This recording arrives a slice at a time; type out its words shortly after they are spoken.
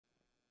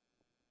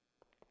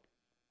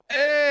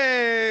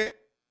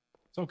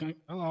It's okay.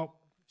 Hello.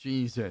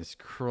 Jesus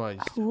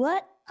Christ.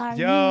 What are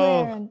you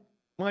wearing?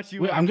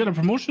 Wait, I'm getting a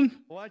promotion?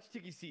 Why don't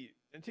you take a seat?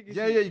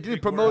 Yeah, you're getting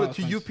promoted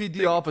to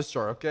UPD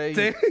officer,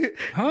 okay?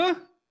 Huh?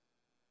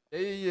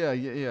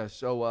 Yeah.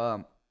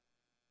 So,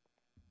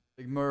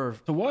 Big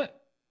Merv. To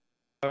what?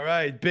 All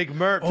right, Big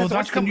Merv. Oh,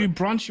 that's the new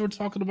brunch you were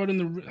talking about in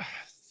the...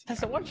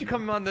 Tessa, why don't you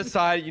come on this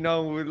side? You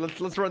know,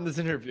 let's run this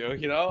interview.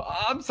 You know,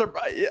 I'm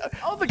surprised. Yeah.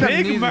 I don't think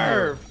I Big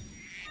Merv.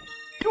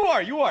 You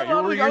are.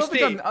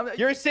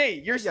 You're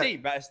state. You're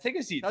state, Bass. Take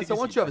a seat. Why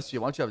don't you have a seat?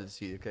 Why don't you have a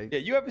seat, okay? Yeah,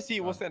 you have a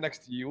seat. We'll stand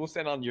next to you. We'll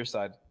stand on your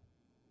side.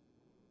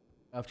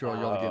 After all,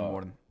 you're only getting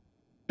more than...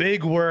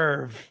 Big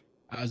Merv.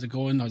 How's it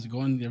going? How's it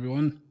going,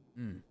 everyone?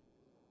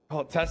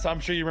 Oh, Tessa, I'm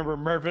sure you remember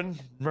Mervin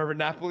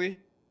Napoli.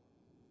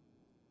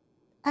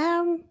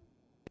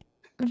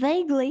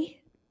 Vaguely.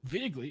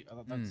 Vaguely?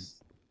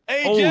 That's...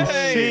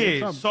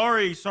 AJ! Oh,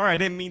 shit. Sorry. I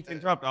didn't mean to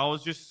interrupt. I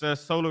was just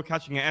solo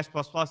catching an S++.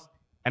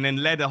 And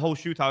then led a whole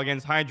shootout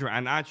against Hydra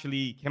and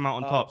actually came out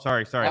on top.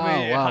 Sorry.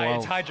 Wow.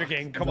 It's Hydra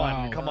gang. Come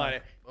on.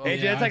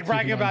 AJ, it's like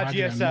bragging about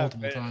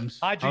GSF.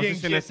 Hydra gang,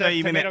 GSF, say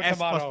even an S++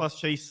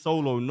 chase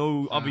solo,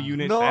 no other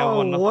units.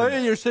 No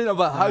way you're saying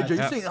about Hydra.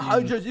 You're saying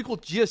Hydra is equal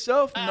to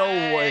GSF? No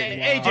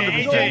way.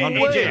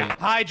 AJ.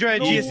 Hydra,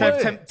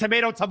 GSF,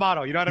 tomato.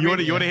 You know what I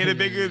mean? You want to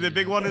hear the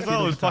big one as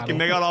well? It's fucking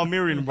Megal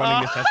Almirian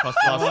running this S++.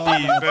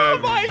 Oh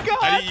my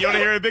God. You want to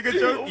hear a bigger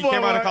joke? He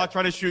came out of the car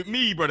trying to shoot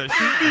me, brother.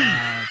 Shoot me.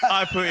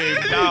 I put him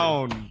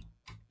down.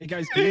 Hey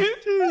guys,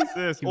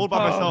 Jesus, all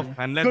by myself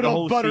and led good the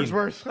old whole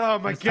Buttersworth. scene. Oh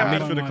my God!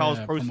 Make sure the car's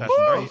processed,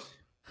 right?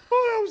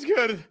 Oh, that was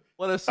good.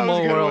 What a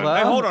small world.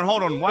 Hey, hold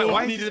on.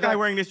 Why is this guy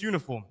wearing this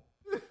uniform?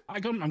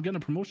 I'm getting a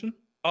promotion.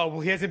 Oh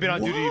well, he hasn't been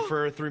on duty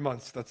for 3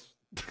 months. That's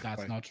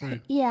not true.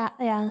 Yeah,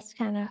 that's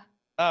kind of.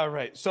 All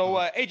right. So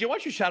AJ, why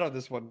don't you shout out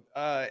this one?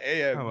 I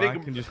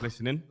can just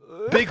listen in.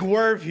 Big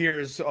Merv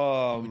here's.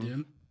 Why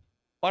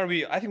don't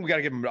we? I think we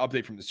gotta give him an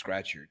update from the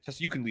scratch here.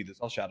 Tessa, you can lead this.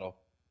 I'll shadow.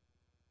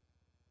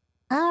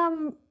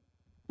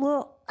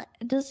 Well,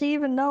 does he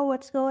even know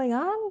what's going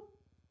on?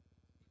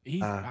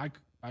 I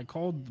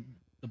called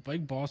the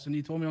big boss and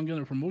he told me I'm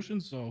getting a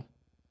promotion, so.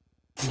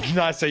 Did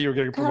not say you were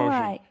getting a promotion.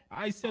 Right.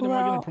 I said, am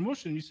I getting a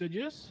promotion? You said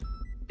yes?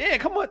 Yeah,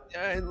 come on.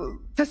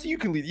 Tessa, you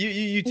can lead.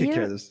 You take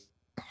care of this.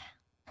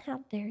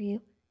 How dare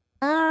you?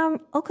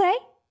 Okay.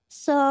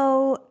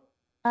 So,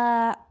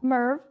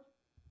 Merv,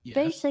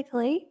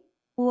 basically,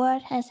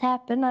 what has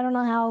happened, I don't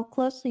know how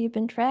closely you've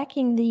been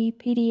tracking the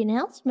PD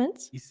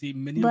announcements. You see,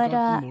 Minnie got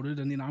promoted,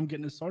 and then I'm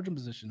getting a sergeant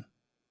position.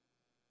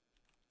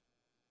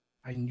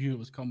 I knew it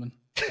was coming.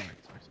 Sorry.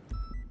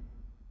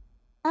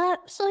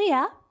 So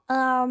yeah,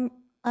 a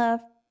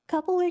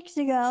couple weeks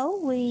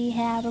ago, we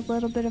had a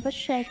little bit of a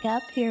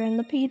shakeup here in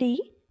the PD,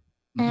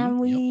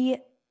 and we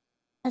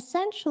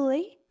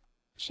essentially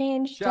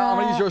changed I'm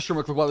gonna use your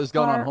streamer clip while this is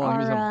going on. Hold on,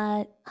 give me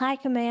some. high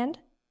command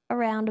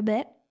around a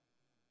bit.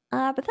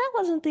 But that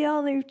wasn't the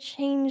only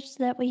change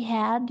that we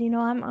had. You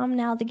know, I'm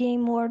now the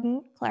game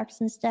warden,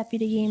 Clarkson's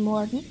deputy game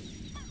warden.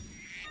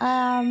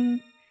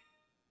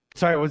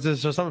 Sorry, was there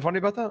something funny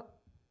about that?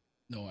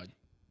 No,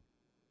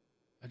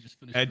 I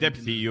just finished.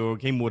 Deputy, your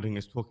game warden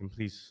is talking,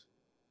 please.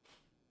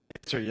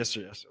 Yes,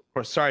 sir. Of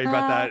course. Sorry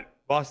about that,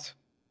 boss.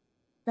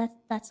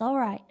 That's all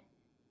right.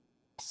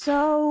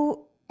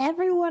 So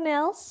everyone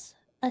else,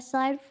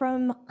 aside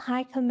from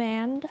high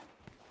command,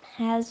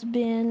 has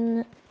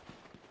been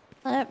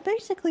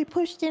basically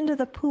pushed into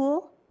the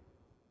pool.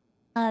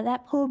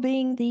 That pool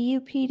being the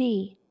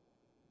UPD.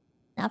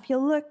 Now, if you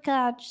look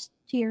just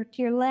to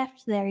your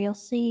left there, you'll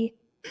see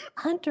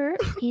Hunter.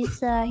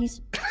 He's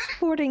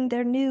sporting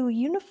their new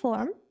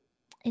uniform.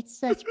 It's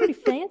pretty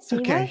fancy.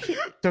 Okay.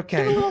 It's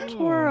okay. Give a little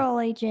twirl,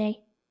 AJ.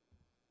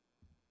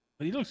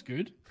 But he looks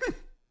good.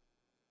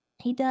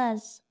 He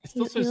does. It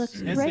still says looks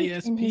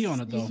great in his,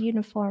 on it, though. his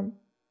uniform.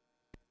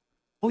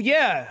 Oh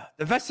yeah,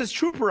 the vest says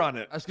Trooper on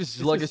it. That's because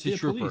he's Legacy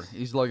Trooper.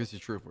 He's Legacy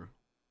Trooper.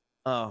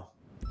 Oh,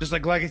 just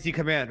like Legacy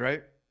Command,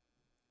 right?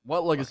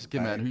 What Legacy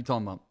Command? Who you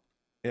talking about?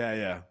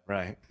 Yeah,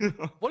 right.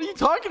 What are you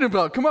talking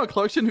about? Come on,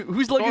 Clarkson.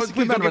 Who's Legacy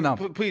Command right now?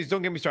 Please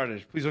don't get me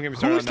started. Please don't get me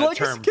started Who's on that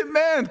Legacy term.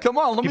 Command? Come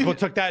on, People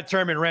took that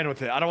term and ran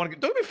with it. I don't want to.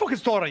 Don't get me fucking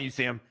started on you,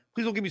 Sam.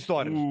 Please don't get me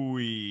started. Ooh.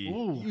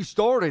 You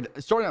started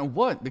on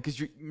what? Because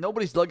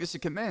nobody's Legacy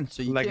Command,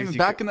 so you can't even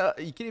back it up.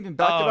 You can't even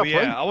back it up. Oh yeah,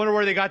 right? I wonder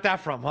where they got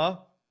that from, huh?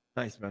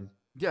 Nice, man.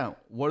 Yeah,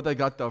 where they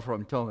got that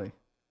from? Tell me.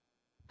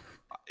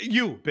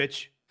 You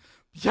bitch.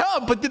 Yeah,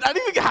 but did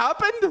anything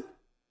happen?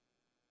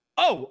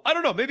 Oh, I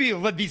don't know. Maybe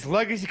these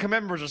Legacy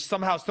Command members are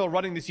somehow still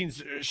running the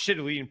scenes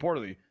shittily and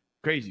poorly.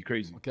 Crazy.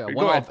 Okay, Go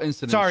one-off ahead.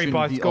 incident. Sorry,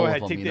 boss. Go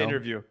ahead. Them, Take the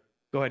interview.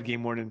 Go ahead,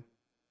 Game Warden.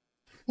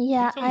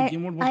 Yeah,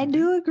 I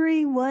do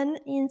agree. One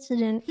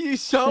incident.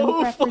 He's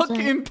so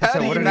fucking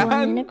petty,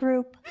 man. In a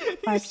group.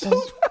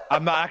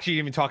 I'm not actually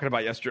even talking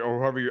about yesterday or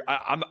whoever you're.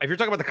 If you're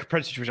talking about the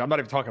present situation, I'm not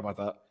even talking about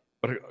that.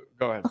 But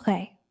go ahead.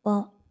 Okay.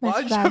 Well, that's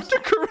why'd you have to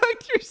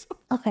correct yourself?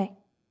 Okay.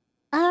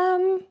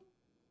 All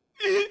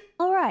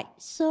right.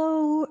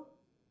 So,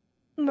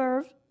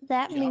 Merv,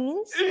 that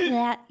means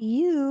that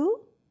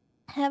you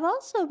have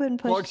also been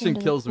pushed Clarkson into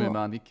the kills me, pool.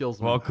 man. He kills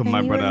me. Welcome, And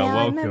my you are brother. now a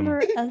Welcome.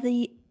 member of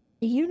the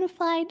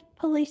Unified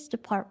Police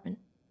Department.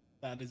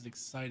 That is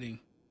exciting.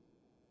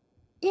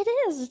 It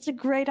is. It's a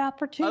great I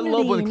opportunity.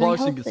 love when and I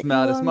Clarkson hope gets that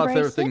mad. you It's my favorite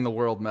embrace thing it. in the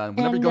world, man.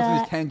 Whenever he And, goes on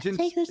these tangents,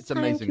 take this it's time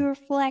amazing. to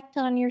reflect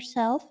on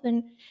yourself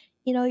and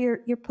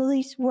your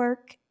police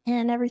work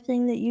and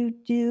everything that you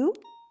do.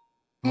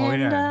 Oh,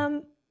 And yeah.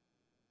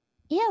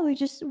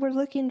 yeah, we're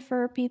looking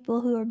for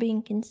people who are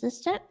being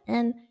consistent.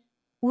 And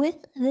with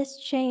this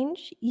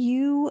change,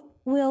 you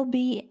will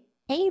be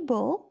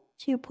able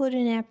to put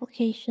in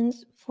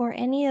applications for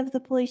any of the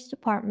police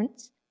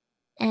departments.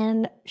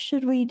 And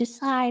should we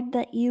decide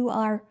that you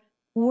are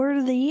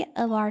worthy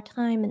of our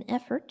time and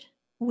effort,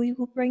 we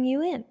will bring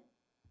you in.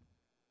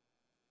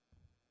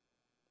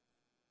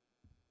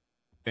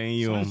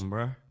 Sounds Damn,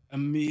 bro.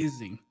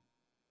 Amazing.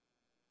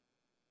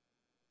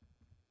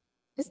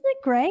 Isn't it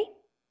great?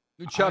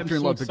 New chapter I'm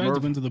in so life, Big excited to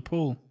Merv. go into the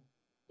pool.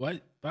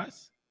 What,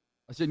 boss?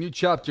 I said new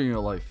chapter in your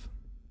life.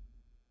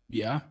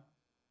 Yeah.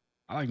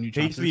 I like new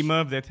chapters. Basically,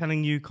 Merv, they're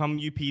telling you, come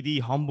UPD,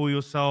 humble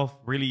yourself,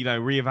 really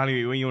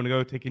reevaluate where you want to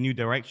go, take a new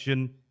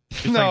direction.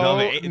 Just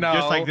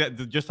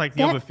just like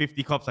the other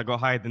 50 cops that got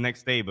hired the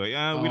next day. But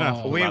yeah, we don't have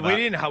to talk We about that.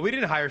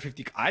 didn't hire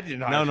 50. I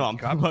didn't hire. No, 50 I'm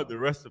cops. talking about the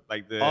rest of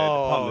like the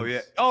Oh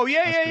departments. yeah. Oh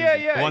yeah,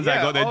 yeah. The ones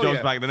that got their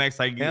jobs back the next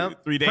 3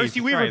 days.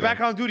 Percy Weaver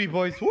back on duty,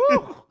 boys.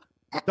 Woo!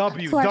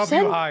 W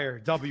Clarkson? hire.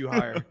 W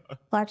hire.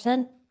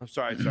 Clarkson, I'm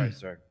sorry.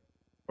 Of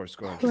course,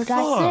 go ahead. what did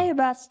I say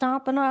about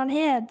stomping on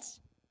heads?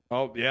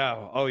 Oh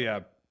yeah.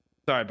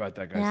 Sorry about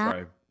that, guys. Yeah.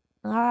 Sorry.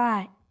 All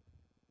right.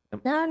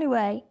 Yep. Now,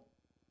 anyway,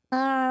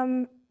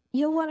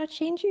 you'll want to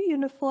change your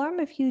uniform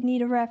if you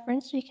need a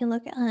reference. You can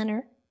look at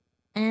Hunter.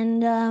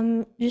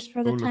 And just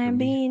for the Don't look at time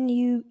me.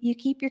 being, you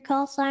keep your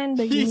call sign,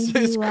 but you need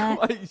Jesus to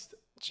Christ.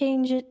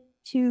 change it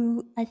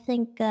to, I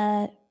think,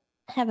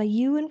 have a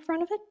U in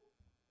front of it.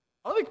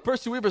 I don't think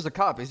Percy Weaver's a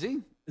cop, is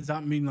he? Does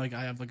that mean like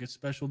I have like a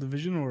special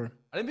division or?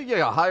 I didn't think he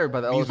got hired by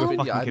the These are LSPD.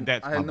 fucking I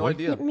cadets, had my no boy.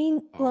 idea.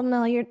 Well,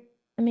 no,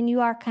 you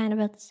are kind of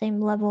at the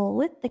same level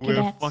with the We're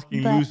cadets.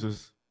 fucking but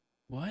losers.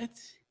 What?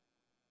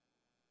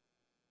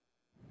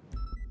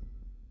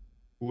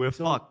 We're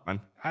fucked,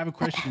 man. I have a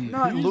question.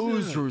 Not Who's the-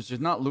 losers.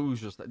 It's not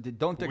losers.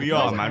 Don't take We it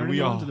are, that way. man. Are We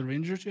you are. on to the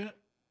Rangers yet?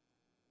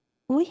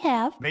 we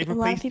have. They've a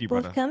lot of replaced you, people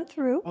have brother. come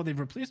through. Oh, they've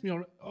replaced me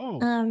already.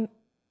 Oh,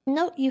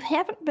 No, you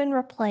haven't been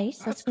replaced.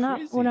 That's That's not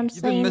crazy. what I'm You've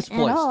been saying at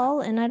misplaced.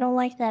 all, and I don't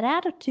like that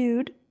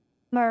attitude,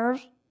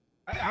 Merv.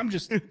 I'm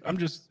just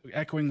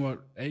echoing what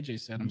AJ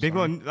said. I'm They've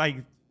sorry. got like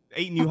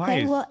 8 new Okay,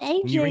 hires. well,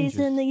 new AJ's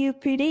in Rangers. the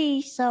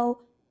UPD,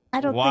 so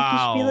I don't think you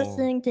should be Wow.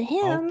 listening to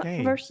him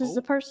Okay. versus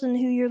the person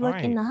who you're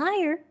looking to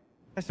hire.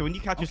 Yeah, so when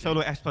you catch your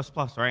solo S++,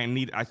 right, and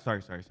need...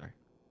 sorry.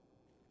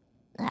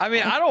 I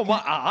mean, I don't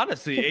want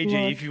honestly, Good AJ.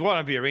 lord. If you want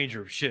to be a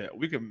ranger, shit,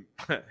 we can.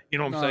 You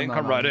know what I'm saying? No,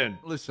 Come no, right no. in.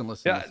 Listen. Yeah,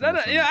 listen, no,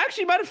 listen. yeah.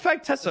 Actually, matter of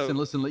fact, Tessa.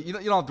 Listen. You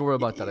don't have to worry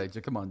about that,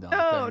 AJ. Come on down. No,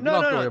 okay? no, You don't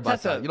have to no, worry about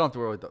Tessa. that. You don't have to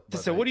worry about that.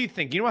 Tessa, what do you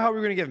think? You know how we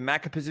were gonna give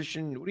Mac a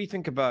position? What do you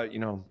think about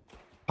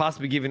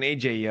possibly giving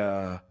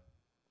AJ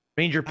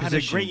ranger I had a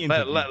position?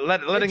 great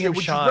Letting him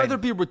Would shine. you rather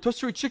be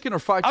rotisserie chicken or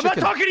fried I'm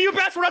chicken? not talking to you,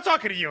 Bass. We're not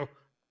talking to you.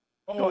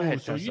 Oh, Go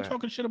ahead, so you Tessa.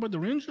 talking shit about the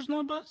Rangers,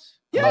 not Bus?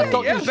 I'm not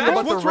talking yeah, shit Bass,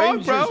 about what's the wrong,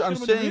 Rangers. bro? I'm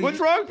saying What's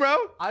wrong, bro?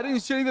 I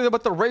didn't say anything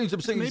about the Rangers. I'm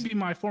This saying may be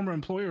my former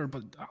employer,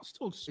 but I'll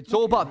still. it's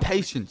all about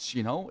patience.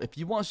 If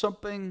you want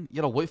something, you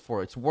gotta wait for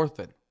it. It's worth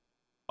it.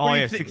 Oh, What do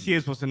you yeah, think? 6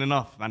 years wasn't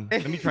enough, man.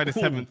 Let me try the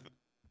 7th.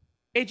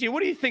 AJ,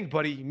 what do you think,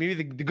 buddy? Maybe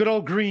the good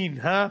old green,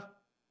 huh?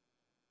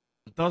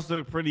 It does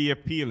look pretty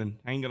appealing.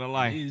 I ain't gonna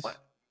lie. It's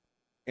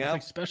Yeah.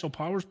 like special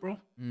powers, bro.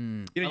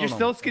 You're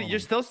still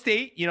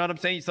state. You know what I'm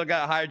saying? You still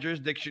got a higher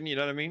jurisdiction. You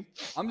know what I mean?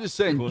 I'm just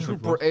saying, Cool,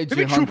 Trooper cool. AJ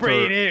Maybe Trooper Hunter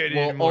ain't it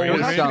will anymore, There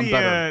was, always sound actually,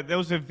 better. there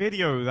was a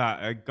video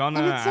that Gunner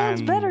And it sounds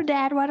and... better,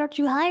 Dad. Why don't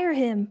you hire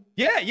him?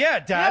 Yeah,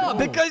 Dad. Yeah,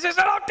 because it's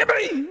not up to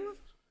me.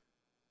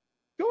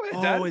 Go ahead,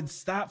 Oh, Dad.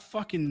 it's that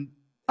fucking.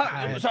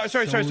 Sorry.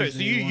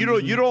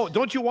 So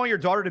don't you want your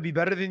daughter to be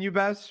better than you,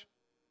 Baz?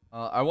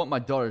 I want my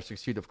daughter to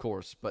succeed, of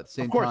course, but at the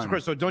same Of course, time, of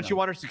course. So don't you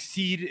want her to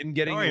succeed in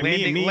getting Alright,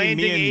 landing me and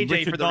AJ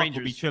Richard for the Dark will be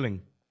Rangers?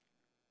 chilling.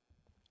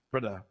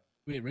 Brother.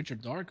 Wait,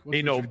 Richard Dark? What's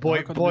Ain't no Richard boy,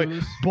 Dark got to do with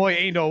this?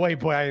 ain't no way,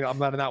 boy. I'm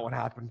letting that one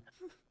happen.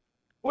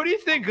 What do you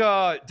think,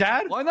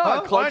 Dad? Why not?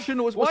 Huh?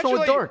 Clarkson, what's why wrong don't you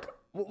with let- Dark?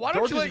 Why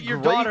Dark don't you is let a your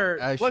great daughter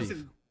ass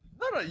listen?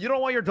 No, you don't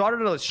want your daughter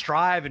to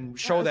strive and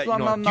show That's that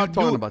what I'm not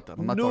talking about that.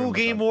 I'm not talking new about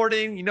game that.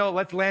 warden.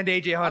 Let's land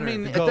AJ I Hunter.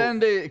 mean, the at the GOAT.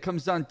 end of the day, it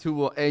comes down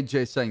to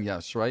AJ saying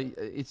yes, right?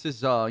 It's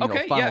his,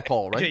 final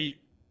call, right?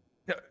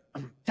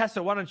 AJ,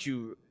 Tessa, why don't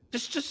you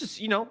just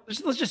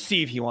let's just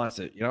see if he wants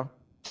it.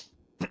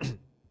 AJ,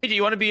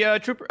 you want to be a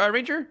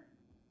ranger?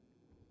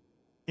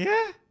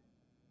 Yeah?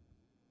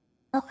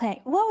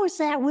 Okay, what was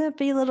that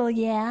wimpy little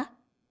yeah?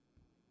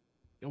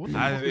 Yeah, what the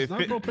fuck is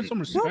that, bro? Put some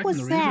respect What in was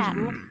the Rangers, that?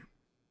 bro.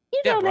 You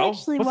Yeah, don't bro.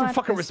 actually Put some want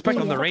fucking this respect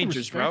on to the be- Rangers,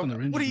 Respect bro. on the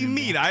Rangers, What do you man,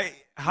 mean? bro.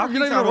 How You're can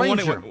not I even a don't want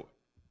ranger. it?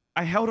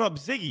 I held up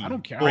Ziggy. I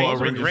don't care. for I a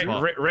ain't Ranger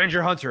spot.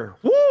 Ranger Hunter.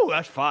 Woo,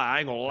 that's fine. I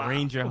ain't gonna lie.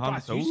 Ranger Oh,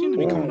 boss, Hunter. you seem to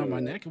be Ooh. coming up my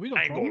neck. We got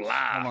I ain't gonna problems.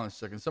 Hold lie. on a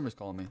second. Somebody's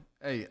calling me.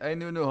 Hey,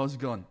 Nunu, how's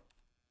it going?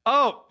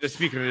 Oh, the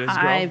speaker is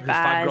Hi, his five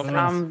guys. girlfriends.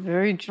 I'm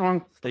very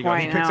drunk There you go.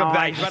 He right picks now. up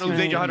that. He's about to lose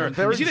Angel Hunter.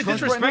 Very You see the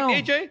drunk right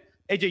disrespect, now. AJ?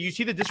 AJ, you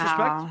see the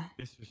disrespect?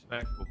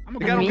 Disrespectful. I'm The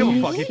guy don't give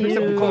a fuck. He picks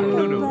up a call from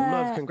Nunu.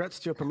 Merv, congrats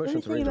to your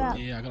promotion to Thinking Ranger. about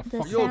Yeah, I gotta the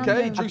fuck You sound okay? of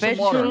I Drink bet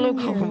some water. you look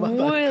Oh, my bad.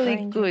 really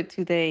Ranger. good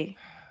today.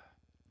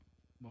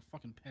 I'm a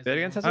fucking peasant. Say it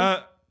again, bro.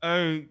 Tessa?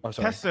 Oh,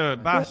 sorry. Tessa,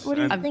 Bass. What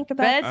do you and- think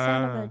about the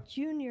sound of uh, a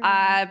junior?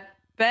 I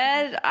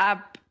bet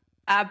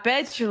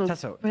you look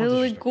Tessa, don't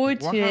really disrespect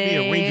good Why can't I be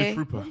a Ranger today.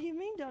 trooper? What do you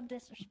mean, don't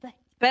disrespect?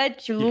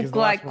 Bet you Because look the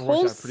last like one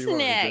cold worked out pretty well,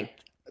 snack.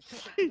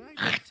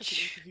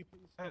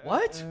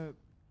 What?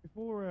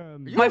 Before,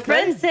 You My okay?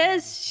 friend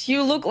says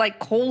you look like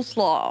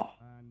coleslaw.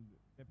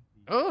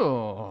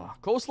 Oh,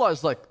 coleslaw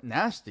is like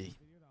nasty.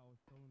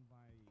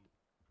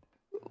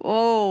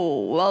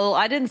 Oh, well,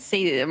 I didn't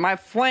say that. My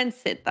friend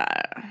said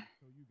that.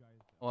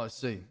 Oh, I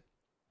see.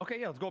 Okay,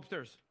 yeah, let's go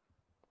upstairs.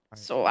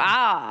 So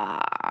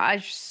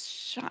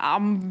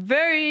I'm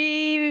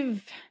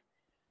very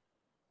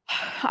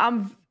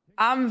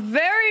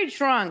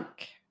drunk.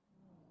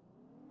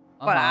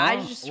 But I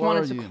just Where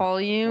wanted are to you?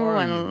 call you Where are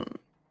and you?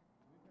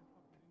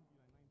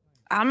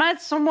 I'm at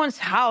someone's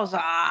house.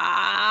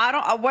 I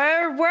don't.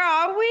 Where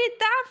are we,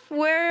 Daph?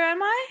 Where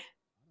am I?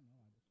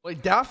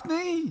 Wait,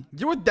 Daphne?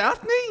 You with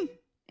Daphne?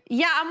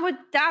 Yeah, I'm with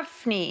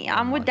Daphne. Oh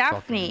I'm with my fucking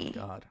Daphne.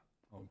 God.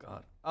 Oh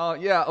God. Oh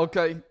yeah.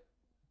 Okay.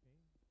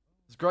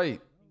 It's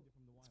great.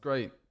 It's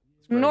great.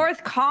 It's great.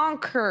 North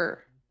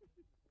Conquer.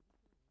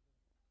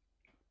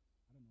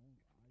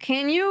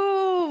 Can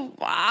you?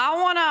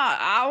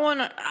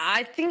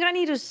 I think I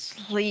need to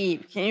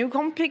sleep. Can you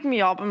come pick me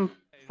up and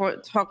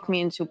tuck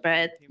me into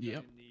bed?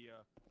 Yep.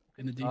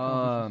 In the deep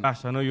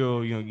Bash, I know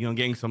you're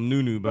getting some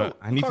Nunu, but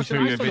I need to show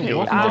you a video.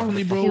 Walking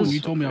differently, bro. When you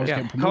told me I was Yeah,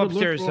 getting come promoted,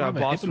 upstairs, look, bro, I have a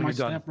boss, hip in when my you're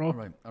done. step, bro.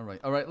 All right.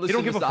 All right. Listen,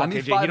 don't give a listen, fuck,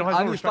 AJ. He don't have I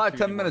no need respect for you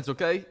 10 anymore. minutes,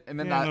 okay? And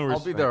then Yeah, no I'll be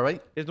respect. there,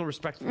 right? There's no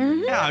respect for Mm-hmm.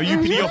 you. Yeah,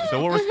 UPD officer.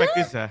 What respect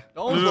is there?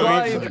 Don't Look,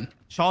 try it's it.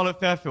 Charlotte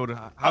Fairfield.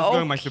 How's it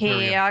going, my Okay,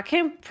 superior? I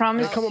can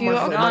promise come on, you.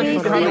 my friend. I need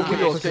Okay. to have a Okay.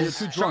 video, okay? You're too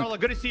drunk.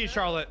 Charlotte, good to see you,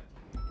 Charlotte.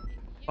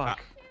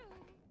 Fuck.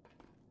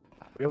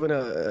 We're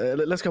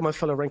having let's go, my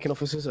fellow ranking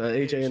officers,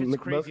 AJ and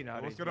Shit's crazy McMurph.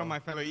 nowadays. What's good on my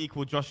fellow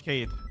equal Josh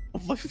Cade?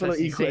 My fellow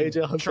That's equal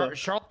insane. AJ Hunter.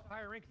 Charlotte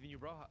higher rank than you,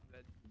 bro.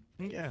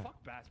 Yeah.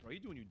 Fuck Bass, bro. You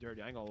doing you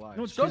dirty. I ain't gonna lie.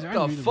 No, it's Shut crazy,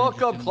 I the knew fuck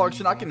Rangers up, didn't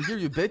Clarkson. win, I can hear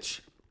you, bitch.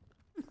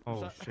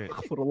 Oh shit.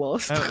 For the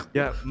lost.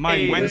 Yeah. Mike,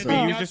 Hey, when listen, can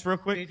we you use guys- this real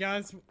You quick?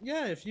 guys,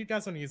 yeah, if you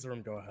guys want to use the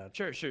room, go ahead.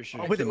 Sure.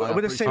 With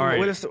the same,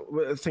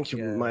 Alright. thank you,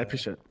 Yeah. I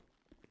appreciate it.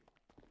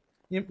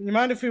 You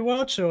mind if we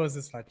watch, or is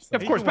this like?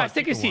 Of course, can Bass, watch,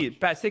 take you a can seat. watch.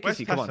 Bass, take a Where's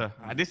seat. Come on. Tessa?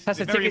 This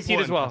Tessa, is very take a seat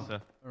as important, well.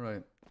 Tessa. All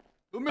right.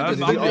 Who made I'll this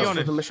be video?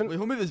 honest. Permission? Wait,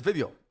 who made this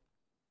video?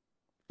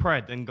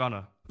 Pred and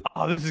Gunner.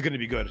 Oh, this is gonna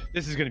be good.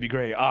 This is gonna be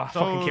great. Ah, So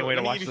fucking can't wait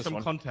to let me watch give you this some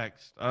one.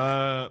 context.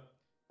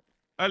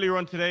 Earlier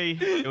on today,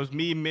 it was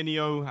me,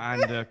 Minio,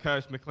 and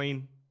Curtis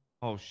McLean.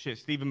 Oh shit,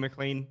 Stephen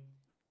McLean,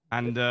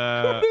 and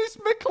Curtis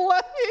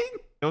McLean.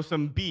 there was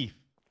some beef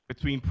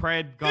between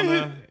Pred,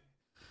 Gunner,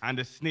 and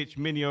the snitch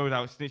Minio that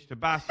was snitched to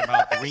Bass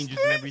about the Rangers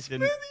and everything.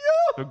 Video.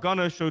 So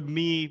Gunner showed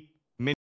me